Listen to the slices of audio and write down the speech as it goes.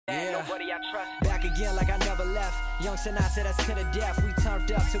nobody I trust. Back again like I never left. Young Sinai said that's to the death. We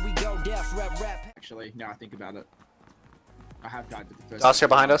turned up till we go deaf. Rap. Actually, now I think about it. I have died to the first. Oscar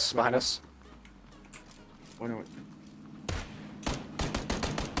behind us, behind us. Oh no.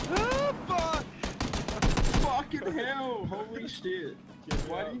 Fucking hell! Holy shit!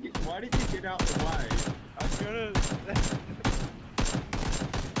 Why did you get out the way? I was gonna.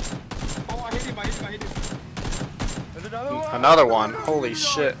 Oh, I hit him! There's another one. Another one. Holy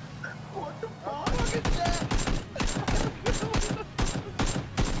shit. What the fuck? Look at that.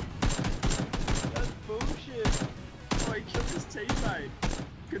 That's bullshit. Oh, he killed his teammate.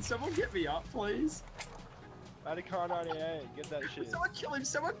 Could someone get me up, please? Car 98, get that shit. Someone kill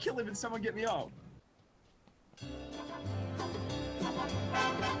him, and someone get me up.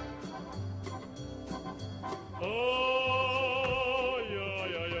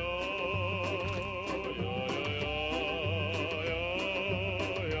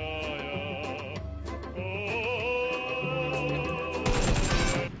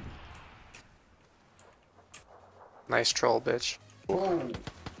 Nice troll, bitch. Whoa.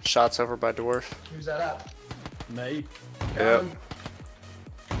 Shots over by Dwarf. Who's that up? Me. Yep.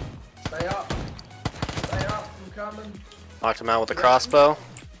 Stay up. Stay up. I'm coming. Knocked him out with a crossbow.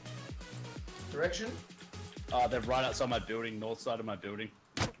 Direction? They're right outside my building, north side of my building.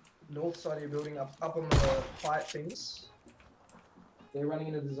 North side of your building, up on the height things. They're running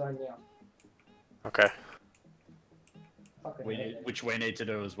into the zone now. Okay. Which we need to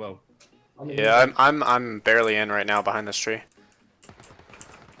do as well. Yeah, I'm barely in right now behind this tree.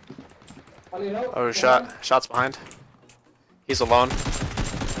 Oh, shots behind. He's alone.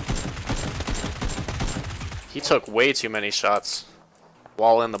 He took way too many shots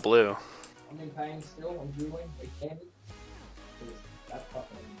while in the blue. I'm in pain still, I'm dueling, again. That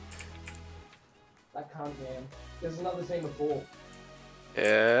can't man. There's another team of 4.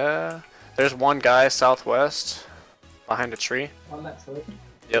 Yeah. There's one guy southwest behind a tree. On that tree.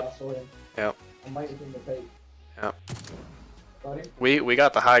 Yep. I saw him. Yep. I'm waiting for him to peek. Yep. Got him? We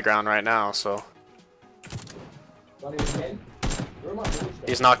got the high ground right now, so. Got him again? Where am I going?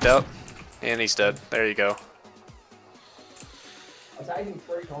 He's knocked out. And he's dead. There you go. I tagged him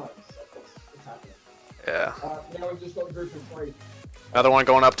 3 times. It's happening. Yeah. Now we've just got a group of 3. Another one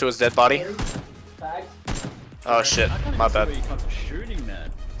going up to his dead body. Tagged. Oh shit, my bad. Shooting,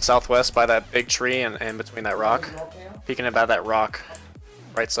 man. Southwest by that big tree and between that rock. Peeking about that rock.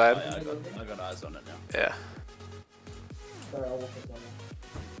 Right side. Oh, yeah, I got eyes on it now. Yeah. Sorry, I'll walk it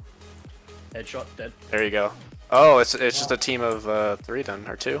down. Headshot, dead. There you go. Oh, it's just a team of 3 then,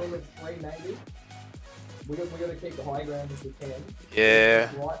 or 2. Team of 3 maybe. We gotta keep the high ground if we can. Yeah.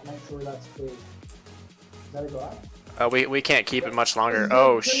 Right, make sure that's clear. Is that a guy? We can't keep it much longer.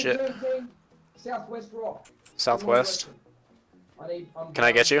 Oh shit. Southwest rock. Southwest. Can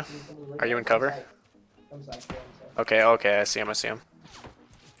I get you? Are you in cover? I'm safe. Yeah, I'm safe. Okay, okay, I see him, I see him.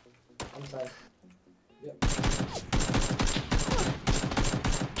 I'm safe. Yep.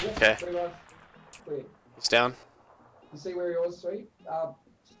 Okay. Clear. He's down. You see where he was, sweet?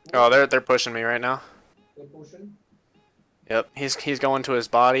 Oh, they're pushing me right now. They're pushing. Yep, he's going to his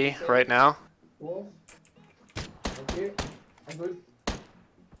body right now. Dwarf. Thank you. I'm good.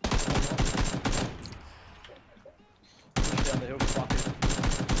 Push down the hill, fuck it.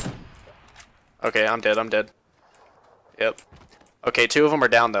 Okay, I'm dead. Yep. Okay, 2 of them are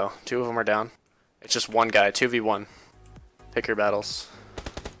down though. 2 of them are down. It's just one guy, 2v1. Pick your battles.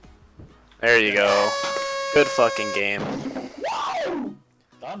 There you go. Good fucking game.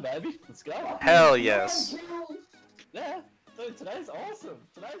 Done, baby. Let's go. Hell yes. Yeah. Dude, today's awesome.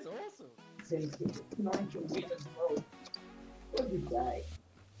 Today's awesome. 9 kills in as well. What a good day.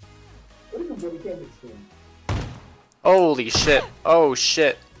 What a good weekend it's been. Holy shit. Oh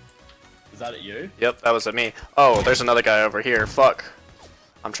shit. Is that at you? Yep, that was at me. Oh, there's another guy over here. Fuck.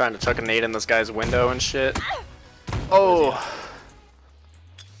 I'm trying to chuck a nade in this guy's window and shit. Oh.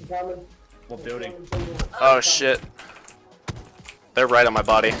 What building? Oh shit. They're right on my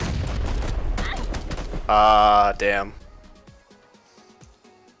body. Ah, damn.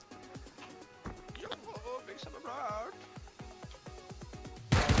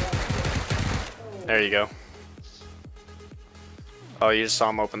 There you go. Oh, you just saw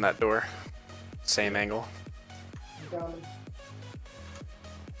him open that door. Same angle.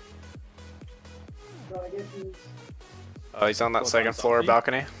 Oh, he's on that second floor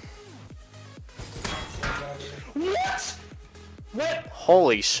balcony. What? What?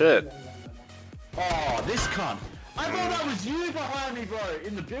 Holy shit. Oh, this cunt. I thought that was you behind me, bro,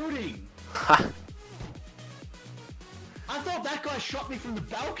 in the building. Ha. I thought that guy shot me from the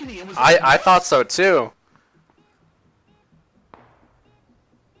balcony and was I thought so too.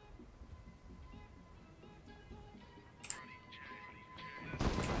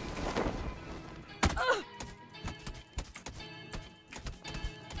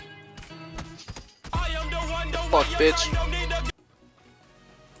 bitch.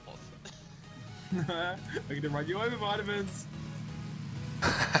 I'm gonna run you over, vitamins.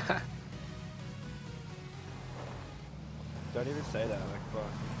 Don't even say that,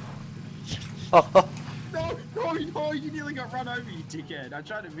 like, fuck. No, you nearly got run over, you dickhead. I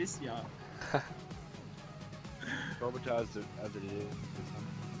tried to miss you. Traumatized as it is.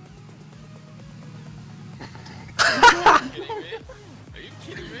 Are you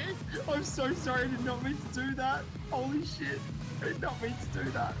kidding me? I'm so sorry, I did not mean to do that. Holy shit, I did not mean to do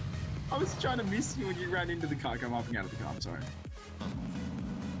that. I was trying to miss you when you ran into the car. I'm hopping out of the car, I'm sorry.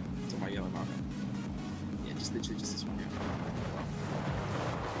 It's on my yellow marker. Yeah, just literally just this one here.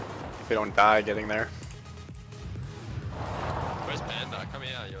 If we don't die getting there. Where's Panda? Come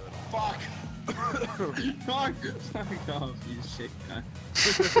here, yo. Fuck! Fuck off, you shit cunt.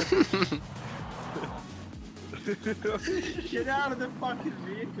 Get out of the fucking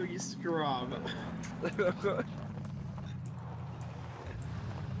vehicle, you scrub.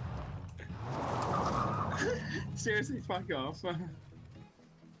 Seriously, fuck off.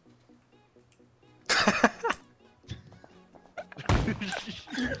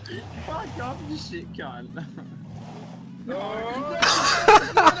 Fuck off, you shit cunt. No!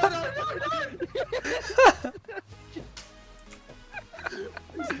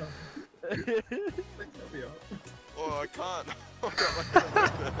 Oh, I can't.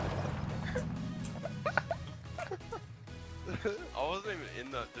 I wasn't even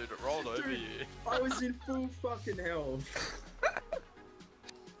in that, dude. It rolled over you. I was in full fucking hell.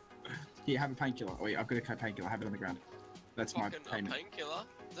 Here, have a painkiller. Wait, I've got a painkiller. Have it on the ground. That's my Fucking payment. painkiller?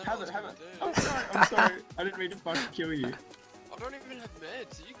 Is that Have what it, I have was it. gonna I'm do? sorry, I'm sorry. I didn't mean to fucking kill you. I don't even have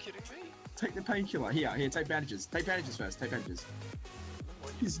meds. Are you kidding me? Take the painkiller. Here, take bandages. Take bandages first. Take bandages.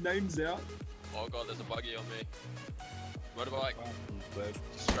 His name's out. Oh god, there's a buggy on me. Motorbike.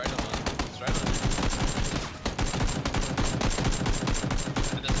 Straight on us. Straight on us.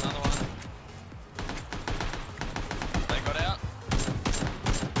 And there's another one. They got out.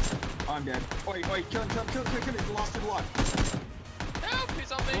 I'm dead. Wait, kill him. He's the last dude alive. Help!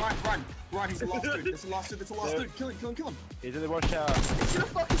 He's on me! Run, he's the last dude. That's the last dude. Kill him. He's in the watch tower. He's gonna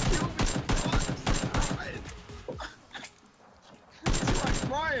fucking kill me. He's right,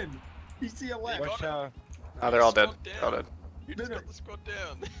 Ryan. He's to your left. Watch tower. Oh, they're all dead. Squad They're all down. dead. You just No. got the squad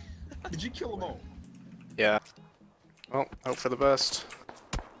down. Did you kill them all? Yeah. Well, hope for the best.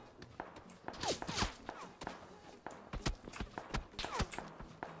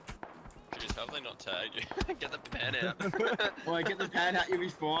 Jeez, how have they not tagged you? Get the pen out. Well, get the pan out, you'll be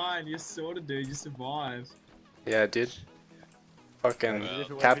fine. You're sorted, dude. You survived. Yeah, dude. Fucking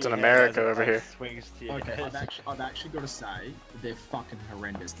Well, Captain America over here. Swings to your Okay, head. I've actually got to say, they're fucking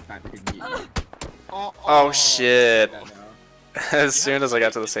horrendous. The fact that they didn't hit you. Oh shit. Yeah, no. As soon as I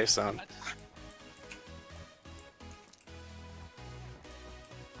got to the safe zone. That's